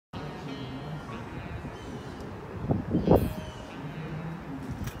There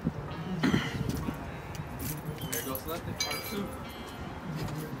goes nothing, part 2.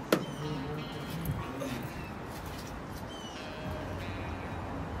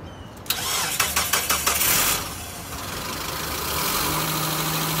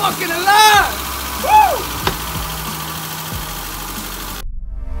 Fucking alive! Woo!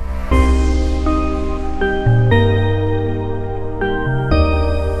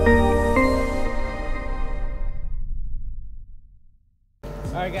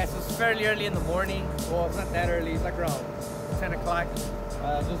 Alright guys, so it's fairly early in the morning. Well, it's not that early, it's like around 10 o'clock.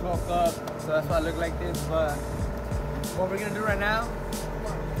 Just woke up, so that's why I look like this. But what we're gonna do right now,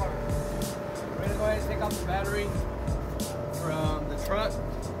 we're gonna go ahead and take off the battery from the truck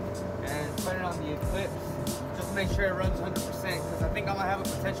and put it on the Eclipse. Just to make sure it runs 100%, because I think I'm gonna have a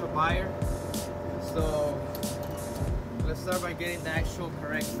potential buyer. So let's start by getting the actual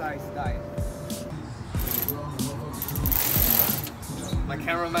correct size diet. My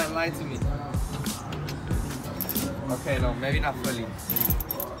cameraman lied to me. Okay, no, maybe not fully.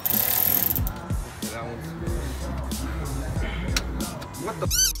 That one's... What the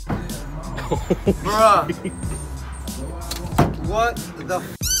bruh? What the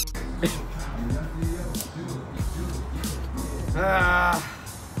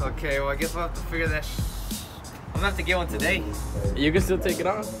okay, well I guess I'll have to figure that I'm gonna have to get one today. You can still take it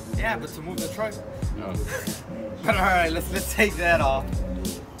off? Yeah, but to move the truck. No. But alright, let's take that off.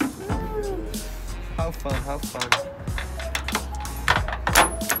 How fun, how fun.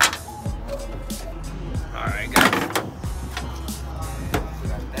 Alright guys.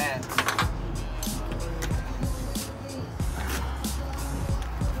 Got that.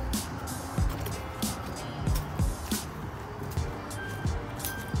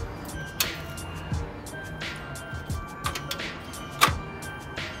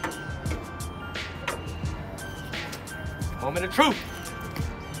 Moment of truth.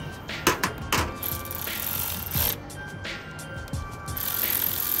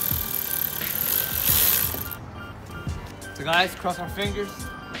 So guys, cross our fingers.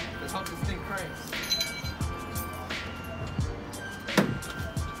 Let's hope this thing cranks.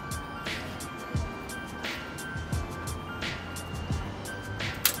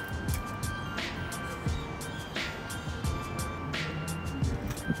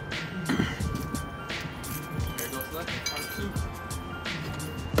 There goes nothing, part 2.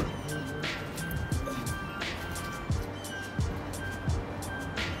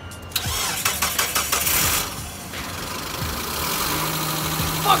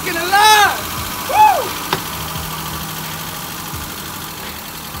 Fucking alive! Woo!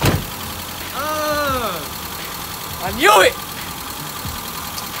 I knew it!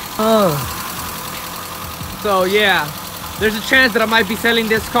 So yeah, there's a chance that I might be selling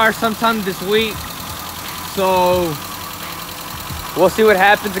this car sometime this week. So we'll see what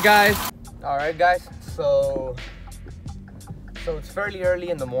happens, guys. All right, guys. So it's fairly early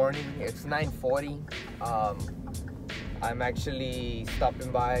in the morning. It's 9:40. I'm actually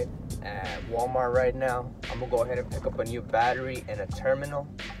stopping by at Walmart right now. I'm gonna go ahead and pick up a new battery and a terminal.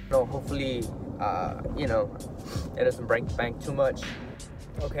 So hopefully, you know, it doesn't break the bank too much.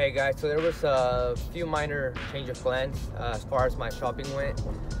 Okay guys, so there was a few minor change of plans as far as my shopping went.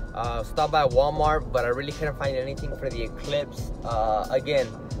 Stopped by Walmart, but I really couldn't find anything for the Eclipse. Again,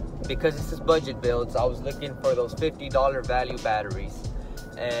 because this is budget builds, I was looking for those $50 value batteries,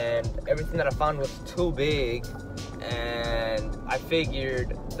 and everything that I found was too big. And I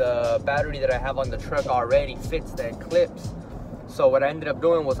figured the battery that I have on the truck already fits the Eclipse. So what I ended up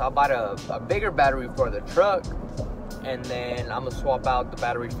doing was I bought a bigger battery for the truck, and then I'm gonna swap out the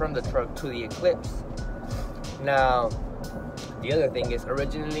battery from the truck to the Eclipse. Now, the other thing is,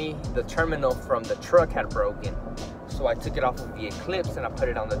 originally the terminal from the truck had broken, so I took it off of the Eclipse and I put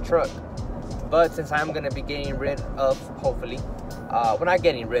it on the truck. But since I'm gonna be getting rid of, hopefully, well, not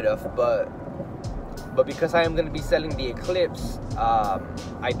getting rid of, but because I am going to be selling the Eclipse,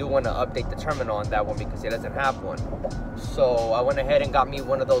 I do want to update the terminal on that one because it doesn't have one. So I went ahead and got me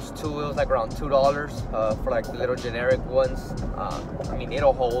one of those two. It was like around $2 for like the little generic ones. I mean,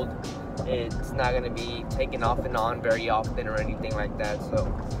 it'll hold. It's not going to be taken off and on very often or anything like that. So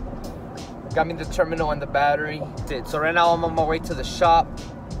got me the terminal and the battery. So right now I'm on my way to the shop,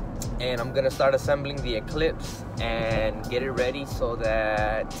 and I'm going to start assembling the Eclipse and get it ready so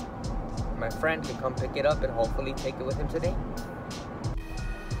that my friend can come pick it up and hopefully take it with him today.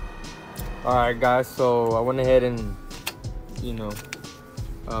 Alright guys, so I went ahead and, you know,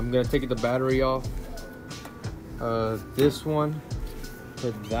 I'm gonna take the battery off this one,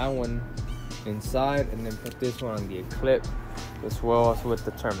 put that one inside, and then put this one on the Eclipse as well as with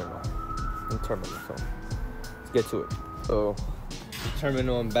the terminal. So get to it. So the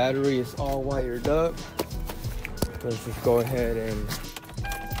terminal and battery is all wired up. Let's just go ahead and,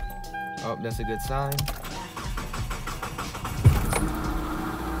 oh, that's a good sign.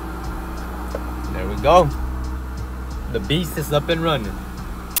 There we go. The beast is up and running.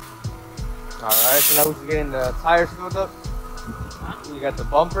 All right, so now we're getting the tires filled up. We got the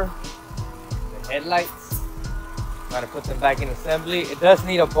bumper, the headlights. Gotta put them back in assembly. It does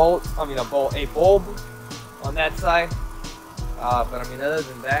need a bulb on that side. But I mean, other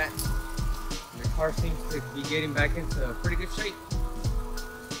than that, the car seems to be getting back into pretty good shape.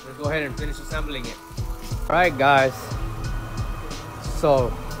 Let's go ahead and finish assembling it. All right, guys.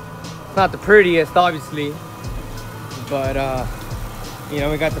 So, it's not the prettiest, obviously, but you know,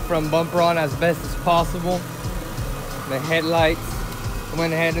 we got the front bumper on as best as possible. The headlights. I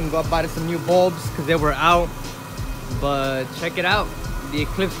went ahead and bought some new bulbs because they were out. But check it out. The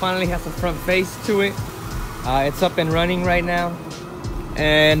Eclipse finally has a front face to it. It's up and running right now.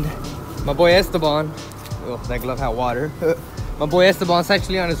 And my boy Esteban, oh, that glove had water. My boy Esteban's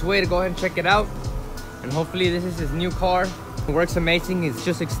actually on his way to go ahead and check it out. And hopefully this is his new car. It works amazing. It's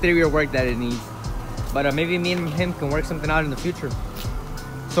just exterior work that it needs. But maybe me and him can work something out in the future.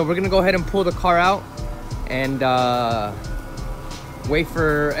 So we're gonna go ahead and pull the car out and wait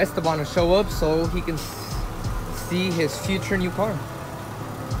for Esteban to show up so he can see his future new car.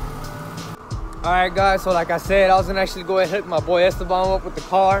 All right, guys, so like I said, I was gonna actually go ahead and hook my boy Esteban up with the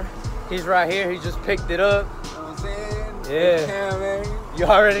car. He's right here. He just picked it up. You know what I'm saying? Yeah. Man. You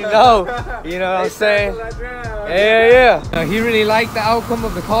already know. You know what I'm saying? Yeah. He really liked the outcome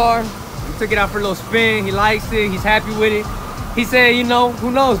of the car. We took it out for a little spin. He likes it. He's happy with it. He said, you know, who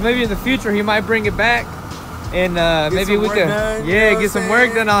knows? Maybe in the future he might bring it back, and maybe we could, get some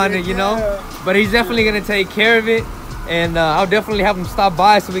work done on it. You know. But he's definitely gonna take care of it. And I'll definitely have him stop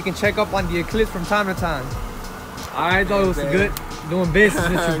by so we can check up on the Eclipse from time to time. All right, though, it was good doing business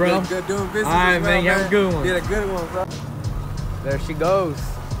with you, bro. good doing business. All right, man, you have a good one. Did a good one, bro. There she goes.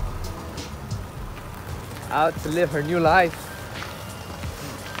 Out to live her new life.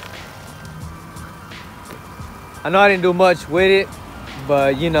 I know I didn't do much with it,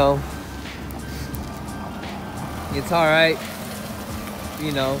 but you know, it's all right.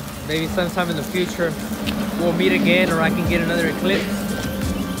 You know, maybe sometime in the future we'll meet again, or I can get another Eclipse.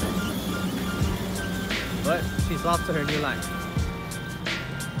 But she's off to her new life.